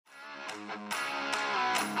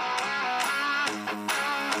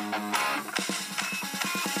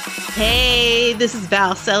Hey, this is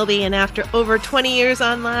Val Selby, and after over 20 years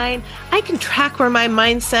online, I can track where my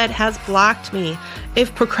mindset has blocked me.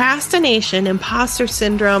 If procrastination, imposter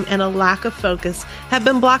syndrome, and a lack of focus have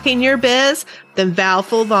been blocking your biz, then Val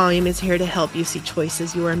Full Volume is here to help you see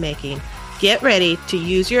choices you are making. Get ready to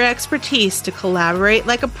use your expertise to collaborate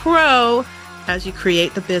like a pro as you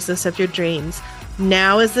create the business of your dreams.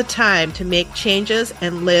 Now is the time to make changes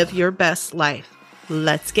and live your best life.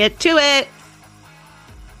 Let's get to it.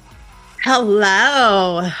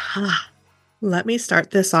 Hello. Let me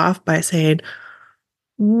start this off by saying,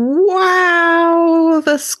 wow,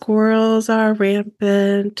 the squirrels are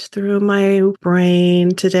rampant through my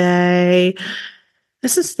brain today.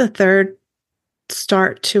 This is the third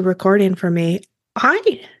start to recording for me.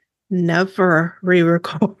 I never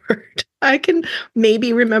re-record. I can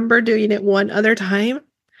maybe remember doing it one other time.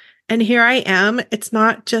 And here I am. It's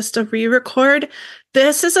not just a re-record.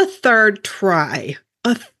 This is a third try.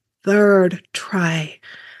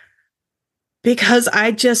 Because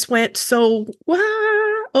I just went so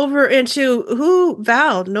over into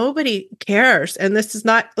Val, nobody cares. And this is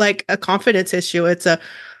not like a confidence issue. It's a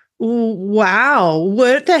wow,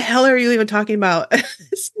 what the hell are you even talking about?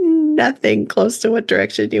 It's nothing close to what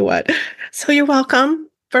direction you want. So you're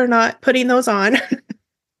welcome for not putting those on.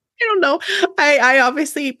 I don't know. I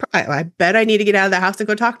obviously, I bet I need to get out of the house and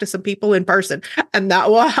go talk to some people in person, and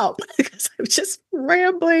that will help because I'm just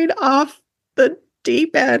rambling off the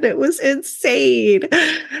deep end. It was insane.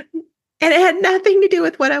 And it had nothing to do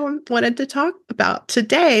with what I wanted to talk about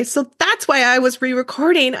today. So that's why I was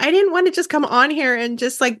re-recording. I didn't want to just come on here and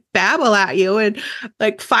just like babble at you. And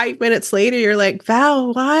like 5 minutes later, you're like,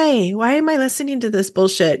 Val, why? Why am I listening to this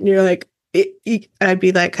bullshit? And you're like, I'd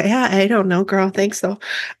be like, yeah, I don't know, girl. Thanks though.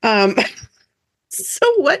 So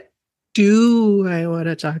what do I want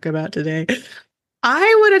to talk about today?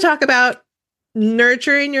 I want to talk about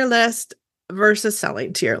nurturing your list versus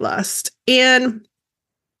selling to your list. And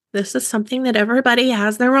this is something that everybody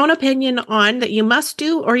has their own opinion on that you must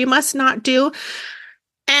do or you must not do.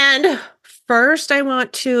 And first, I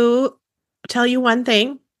want to tell you one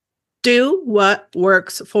thing. Do what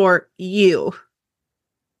works for you.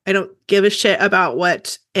 I don't give a shit about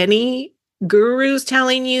what any guru's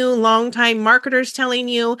telling you, longtime marketers telling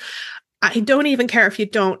you. I don't even care if you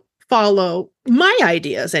don't follow my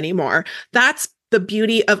ideas anymore. That's the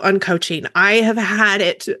beauty of uncoaching. I have had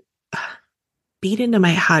it beat into my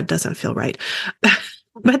head, doesn't feel right.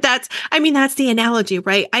 But that's the analogy,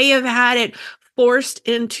 right? I have had it forced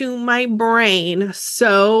into my brain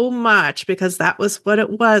so much because that was what it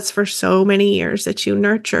was for so many years that you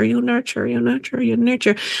nurture.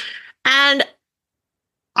 And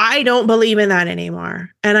I don't believe in that anymore.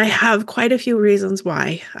 And I have quite a few reasons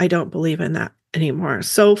why I don't believe in that anymore.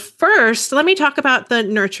 So first, let me talk about the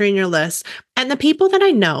nurturing your list and the people that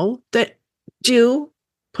I know that do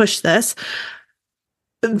push this.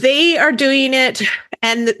 They are doing it.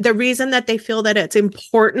 And the reason that they feel that it's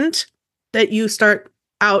important that you start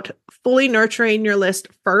out fully nurturing your list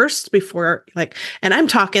first before and I'm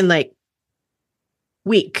talking like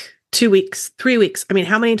week, 2 weeks, 3 weeks. I mean,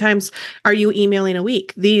 how many times are you emailing a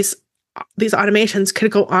week? These automations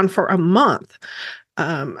could go on for a month.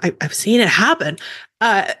 I've seen it happen.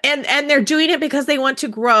 And they're doing it because they want to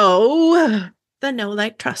grow the know,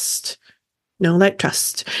 like, trust. Know, like,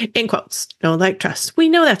 trust. In quotes, know, like, trust. We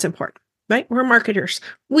know that's important, right? We're marketers.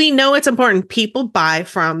 We know it's important. People buy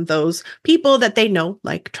from those people that they know,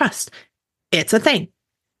 like, trust. It's a thing.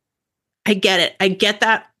 I get it. I get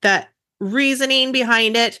that reasoning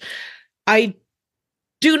behind it. I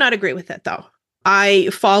do not agree with it, though.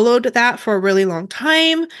 I followed that for a really long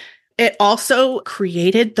time. It also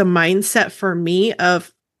created the mindset for me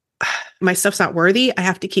of my stuff's not worthy. I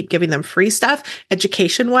have to keep giving them free stuff.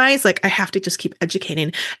 Education-wise, I have to just keep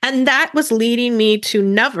educating. And that was leading me to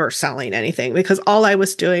never selling anything because all I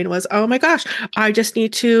was doing was, oh my gosh, I just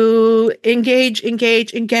need to engage,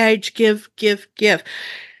 give.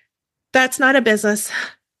 That's not a business.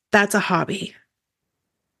 That's a hobby.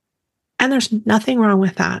 And there's nothing wrong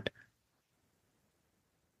with that.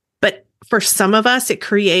 But for some of us, it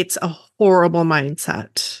creates a horrible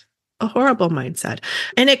mindset.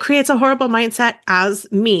 And it creates a horrible mindset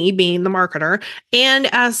as me being the marketer and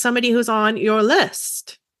as somebody who's on your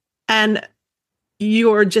list. And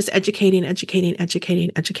you're just educating. There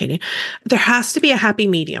has to be a happy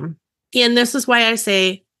medium. And this is why I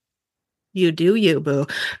say, you do you, boo.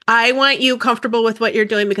 I want you comfortable with what you're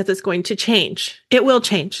doing because it's going to change. It will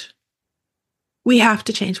change. We have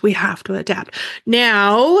to change. We have to adapt.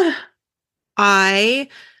 Now, I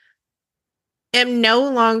am no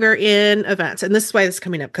longer in events. And this is why this is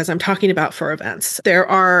coming up because I'm talking about for events. There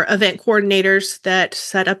are event coordinators that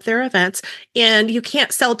set up their events, and you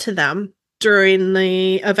can't sell to them during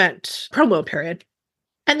the event promo period.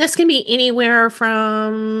 And this can be anywhere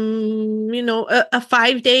from, a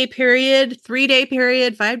 5-day period, 3-day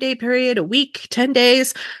period, 5-day period, a week, 10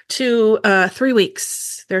 days to 3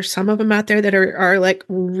 weeks. There's some of them out there that are like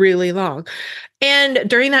really long. And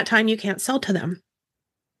during that time, you can't sell to them.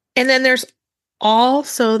 And then there's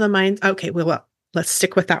also the mind. Okay, well, let's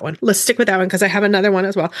stick with that one. Let's stick with that one because I have another one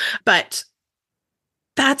as well. But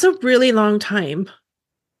that's a really long time.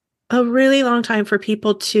 A really long time for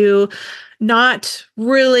people to not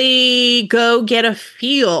really go get a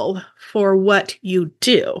feel for what you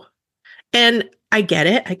do. And I get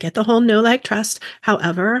it. I get the whole know, like, trust.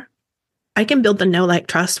 However, I can build the know, like,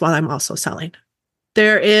 trust while I'm also selling.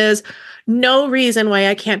 There is no reason why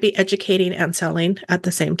I can't be educating and selling at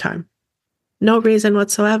the same time. No reason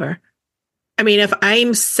whatsoever. I mean, if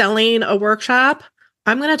I'm selling a workshop,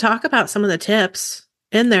 I'm going to talk about some of the tips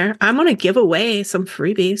in there. I'm going to give away some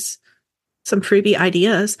freebies, some freebie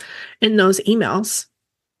ideas in those emails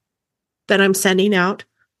that I'm sending out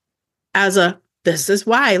as this is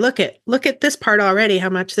why, look at this part already, how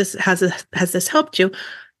much this has this helped you.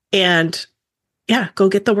 And yeah, go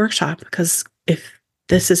get the workshop, because if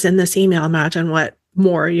this is in this email, imagine what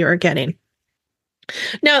more you're getting.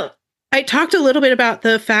 Now, I talked a little bit about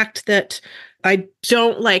the fact that I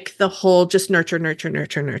don't like the whole just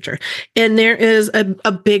nurture. And there is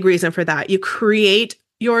a big reason for that. You create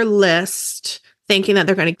your list thinking that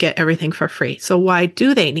they're going to get everything for free. So why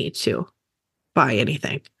do they need to buy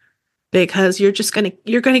anything? Because you're going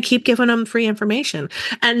to keep giving them free information.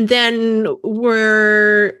 And then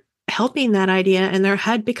we're helping that idea in their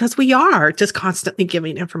head because we are just constantly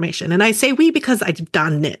giving information. And I say we because I've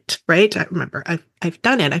done it, right? I remember I've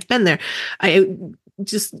done it. I've been there. I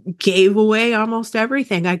just gave away almost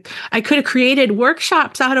everything. I could have created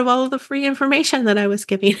workshops out of all of the free information that I was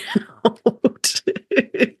giving out.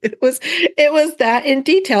 It was that in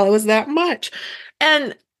detail. It was that much.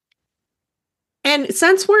 And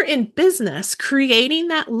since we're in business, creating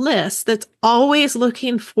that list that's always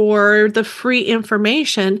looking for the free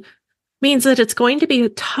information means that it's going to be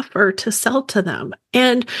tougher to sell to them.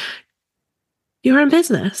 And you're in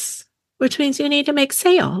business, which means you need to make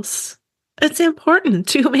sales. It's important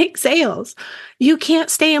to make sales. You can't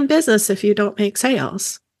stay in business if you don't make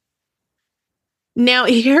sales. Now,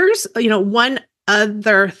 here's, one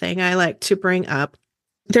other thing I like to bring up.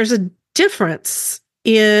 There's a difference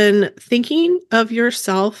in thinking of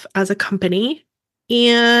yourself as a company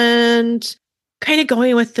and kind of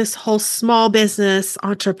going with this whole small business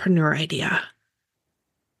entrepreneur idea.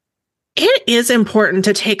 It is important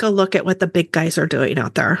to take a look at what the big guys are doing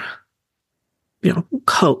out there.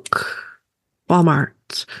 Coke,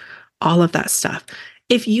 Walmart, all of that stuff.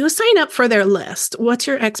 If you sign up for their list, what's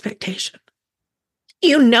your expectation?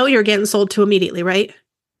 You're getting sold to immediately, right?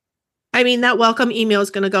 I mean, that welcome email is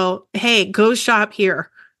going to go, hey, go shop here.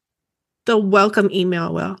 The welcome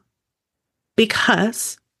email will,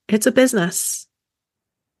 because it's a business.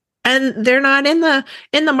 And they're not in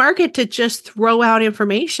the market to just throw out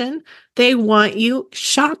information. They want you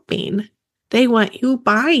shopping. They want you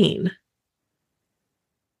buying.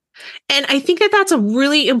 And I think that that's a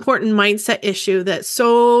really important mindset issue that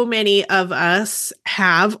so many of us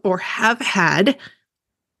have or have had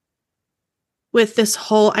with this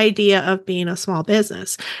whole idea of being a small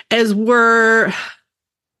business, as our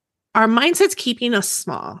mindset's keeping us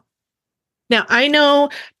small. Now, I know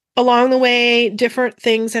along the way, different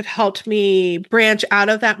things have helped me branch out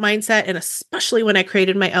of that mindset. And especially when I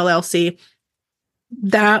created my LLC,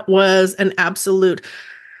 that was an absolute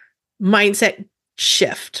mindset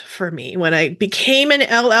shift for me. When I became an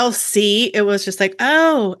LLC, it was just like,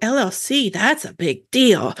 oh, LLC, that's a big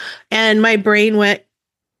deal. And my brain went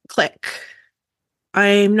click.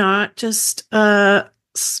 I'm not just a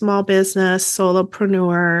small business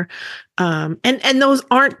solopreneur. And those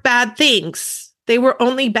aren't bad things. They were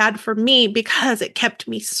only bad for me because it kept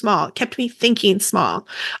me small. It kept me thinking small.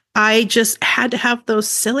 I just had to have those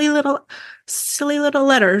silly little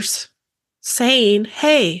letters saying,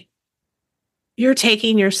 hey, you're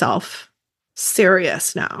taking yourself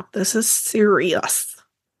serious now. This is serious.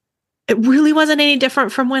 It really wasn't any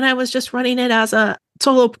different from when I was just running it as a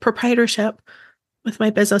solo proprietorship with my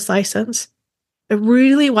business license. It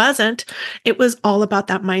really wasn't. It was all about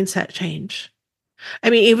that mindset change.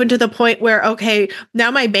 I mean, even to the point where, okay,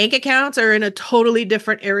 now my bank accounts are in a totally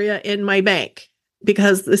different area in my bank,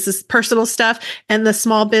 because this is personal stuff and the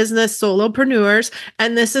small business solopreneurs.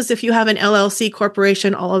 And this is if you have an LLC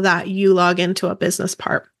corporation, all of that, you log into a business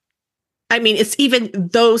part. I mean, it's even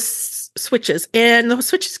those switches, and those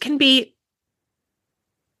switches can be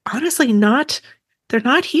honestly they're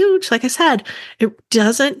not huge. Like I said, it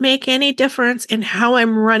doesn't make any difference in how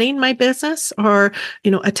I'm running my business or,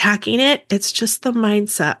 attacking it. It's just the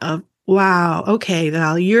mindset of, wow, okay,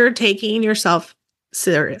 Val, you're taking yourself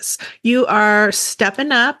serious. You are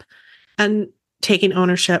stepping up and taking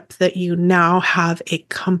ownership that you now have a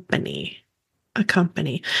company. A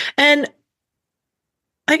company. And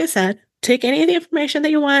like I said, take any of the information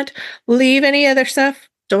that you want, leave any other stuff.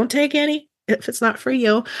 Don't take any if it's not for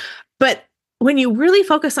you. But when you really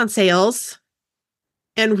focus on sales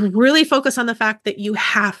and really focus on the fact that you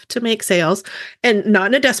have to make sales, and not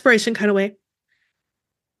in a desperation kind of way,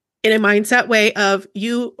 in a mindset way of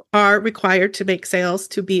you are required to make sales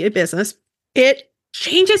to be a business, it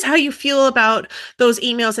changes how you feel about those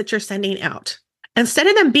emails that you're sending out. Instead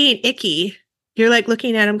of them being icky, you're like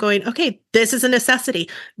looking at them going, okay, this is a necessity.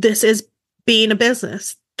 This is being a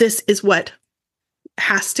business. This is what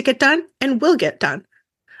has to get done and will get done.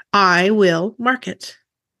 I will market.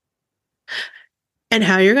 And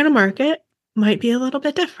how you're going to market might be a little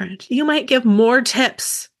bit different. You might give more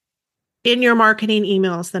tips in your marketing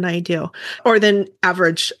emails than I do, or than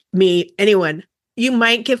average me, anyone. You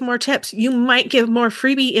might give more tips. You might give more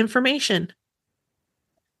freebie information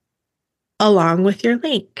along with your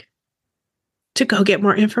link to go get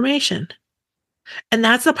more information. And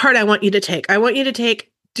that's the part I want you to take. I want you to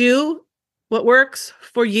do what works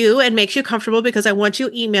for you and makes you comfortable, because I want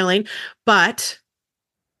you emailing, but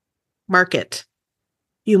market.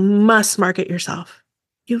 You must market yourself.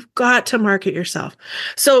 You've got to market yourself.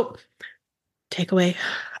 So, takeaway,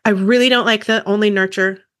 I really don't like the only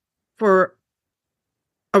nurture for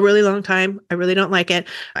a really long time. I really don't like it.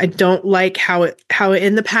 I don't like how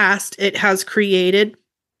in the past it has created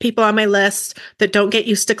people on my list that don't get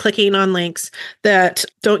used to clicking on links, that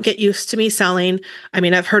don't get used to me selling. I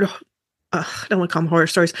mean, I've heard, I don't want to call them horror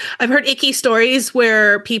stories. I've heard icky stories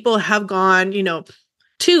where people have gone,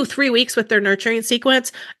 2-3 weeks with their nurturing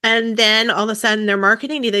sequence, and then all of a sudden they're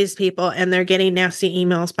marketing to these people and they're getting nasty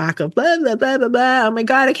emails back of blah, blah, blah, blah, blah. Oh my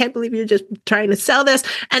God, I can't believe you're just trying to sell this.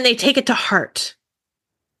 And they take it to heart.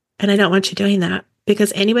 And I don't want you doing that,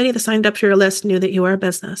 because anybody that signed up to your list knew that you were a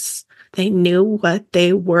business. They knew what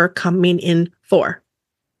they were coming in for.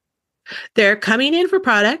 They're coming in for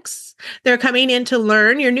products. They're coming in to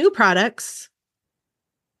learn your new products.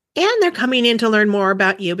 And they're coming in to learn more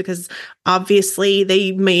about you, because obviously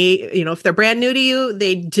they may, if they're brand new to you,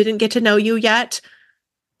 they didn't get to know you yet.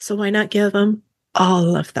 So why not give them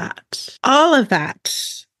all of that? All of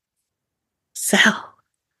that. Sell.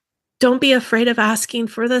 Don't be afraid of asking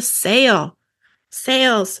for the sale.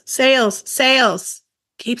 Sales, sales, sales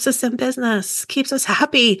keeps us in business, keeps us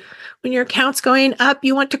happy. When your account's going up,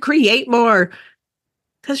 you want to create more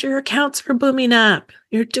because your accounts are booming up.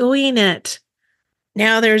 You're doing it.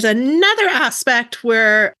 Now, there's another aspect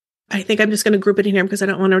where I think I'm just going to group it in here because I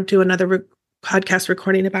don't want to do another podcast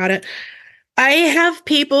recording about it. I have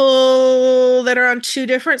people that are on two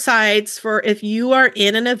different sides for if you are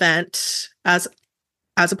in an event as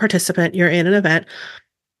a participant, you're in an event.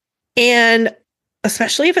 And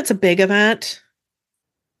especially if it's a big event,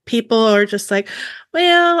 people are just like,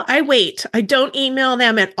 well, I wait. I don't email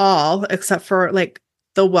them at all, except for like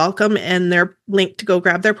the welcome and their link to go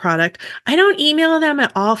grab their product. I don't email them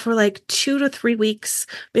at all for like 2 to 3 weeks,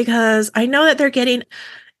 because I know that they're getting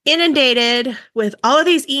inundated with all of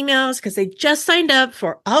these emails because they just signed up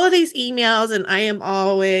for all of these emails. And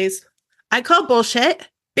I call bullshit,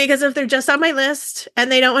 because if they're just on my list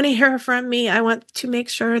and they don't want to hear from me, I want to make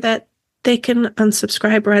sure that they can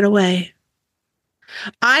unsubscribe right away.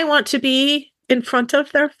 I want to be in front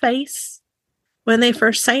of their face when they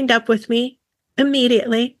first signed up with me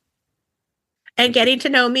immediately, and getting to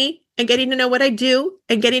know me and getting to know what I do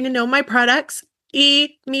and getting to know my products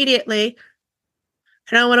immediately.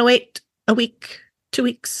 I don't want to wait a week, 2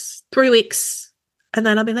 weeks, 3 weeks. And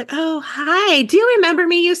then I'll be like, oh, hi, do you remember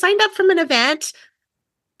me? You signed up from an event.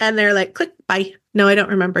 And they're like, click, bye. No, I don't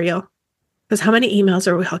remember you. Because how many emails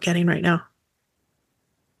are we all getting right now?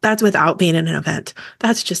 That's without being in an event.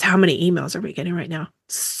 That's just how many emails are we getting right now.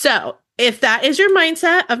 So if that is your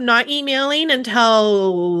mindset of not emailing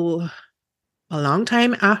until a long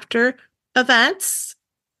time after events,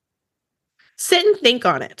 sit and think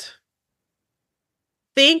on it.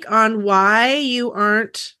 Think on why you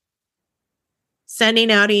aren't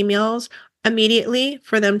sending out emails immediately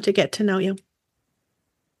for them to get to know you.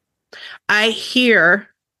 I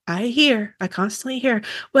constantly hear,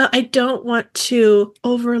 well, I don't want to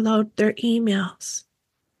overload their emails.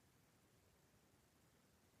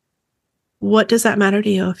 What does that matter to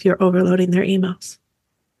you if you're overloading their emails?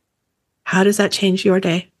 How does that change your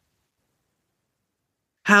day?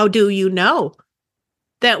 How do you know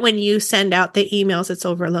that when you send out the emails, it's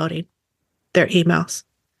overloading their emails?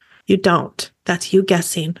 You don't. That's you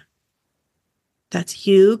guessing. That's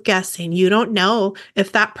you guessing. You don't know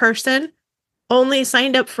if that person only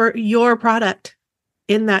signed up for your product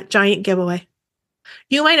in that giant giveaway.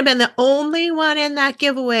 You might have been the only one in that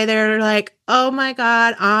giveaway. They're like, oh my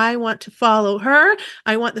God, I want to follow her.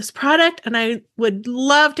 I want this product and I would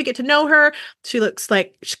love to get to know her. She looks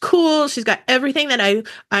like she's cool. She's got everything that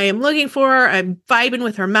I am looking for. I'm vibing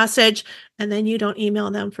with her message. And then you don't email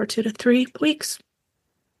them for 2 to 3 weeks.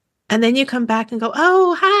 And then you come back and go,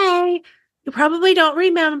 oh, hi. You probably don't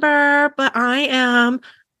remember, but I am.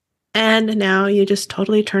 And now you just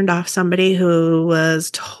totally turned off somebody who was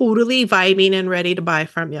totally vibing and ready to buy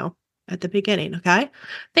from you at the beginning. Okay.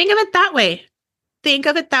 Think of it that way. Think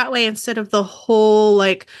of it that way instead of the whole,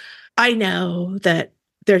 like, I know that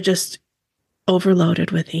they're just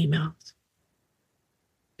overloaded with emails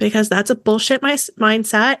because that's a bullshit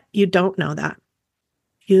mindset. You don't know that.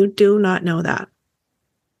 You do not know that.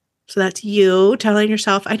 So that's you telling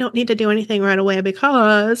yourself, I don't need to do anything right away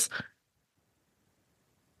because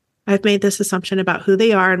I've made this assumption about who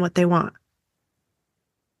they are and what they want.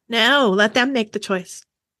 No, let them make the choice.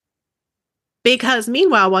 Because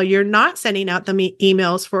meanwhile, while you're not sending out the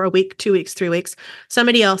emails for a week, 2 weeks, 3 weeks,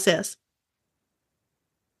 somebody else is.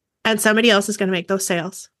 And somebody else is going to make those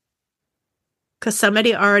sales. Because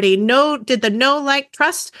somebody already did the know, like,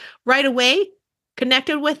 trust right away,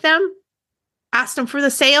 connected with them, asked them for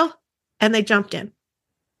the sale, and they jumped in.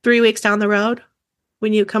 3 weeks down the road,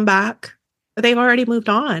 when you come back, they've already moved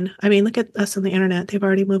on. I mean, look at us on the internet. They've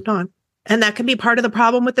already moved on. And that can be part of the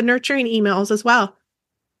problem with the nurturing emails as well.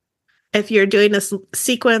 If you're doing this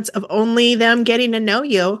sequence of only them getting to know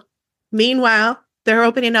you, meanwhile, they're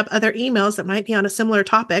opening up other emails that might be on a similar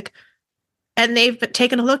topic, and they've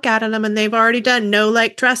taken a look at them and they've already done know,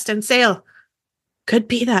 like, trust, and sale. Could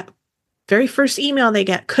be that very first email they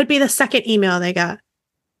get. Could be the second email they got.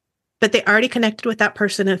 But they already connected with that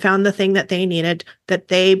person and found the thing that they needed that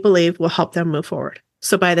they believe will help them move forward.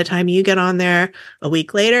 So by the time you get on there a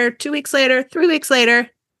week later, 2 weeks later, 3 weeks later,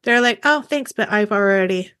 they're like, oh, thanks, but I've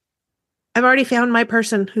already found my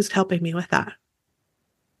person who's helping me with that.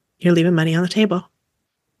 You're leaving money on the table.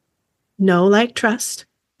 Know, like, trust,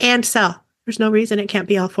 and sell. There's no reason it can't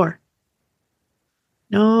be all four.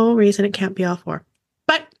 No reason it can't be all four.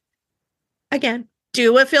 But again,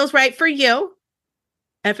 do what feels right for you.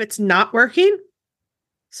 If it's not working,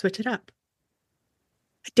 switch it up.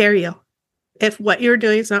 I dare you. If what you're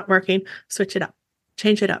doing is not working, switch it up.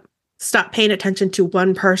 Change it up. Stop paying attention to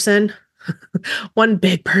one person, one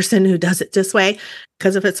big person who does it this way.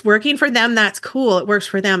 Because if it's working for them, that's cool. It works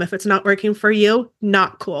for them. If it's not working for you,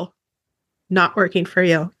 not cool. Not working for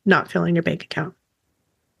you. Not filling your bank account.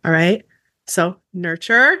 All right. So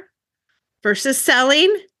nurture versus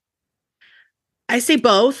selling. I say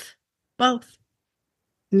both. Both.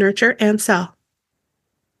 Nurture and sell.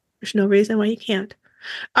 There's no reason why you can't.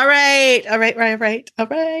 All right.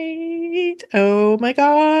 Oh my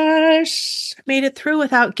gosh. I made it through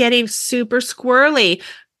without getting super squirrely.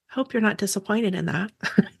 Hope you're not disappointed in that.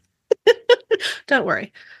 Don't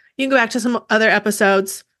worry. You can go back to some other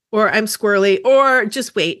episodes, or I'm squirrely, or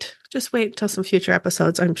just wait. Just wait until some future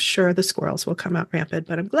episodes. I'm sure the squirrels will come out rampant,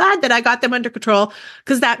 but I'm glad that I got them under control,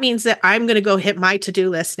 because that means that I'm going to go hit my to-do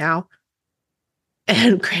list now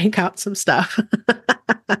and crank out some stuff.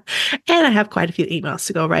 And I have quite a few emails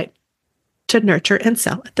to go write to nurture and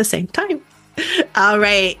sell at the same time. All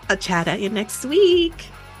right. I'll chat at you next week.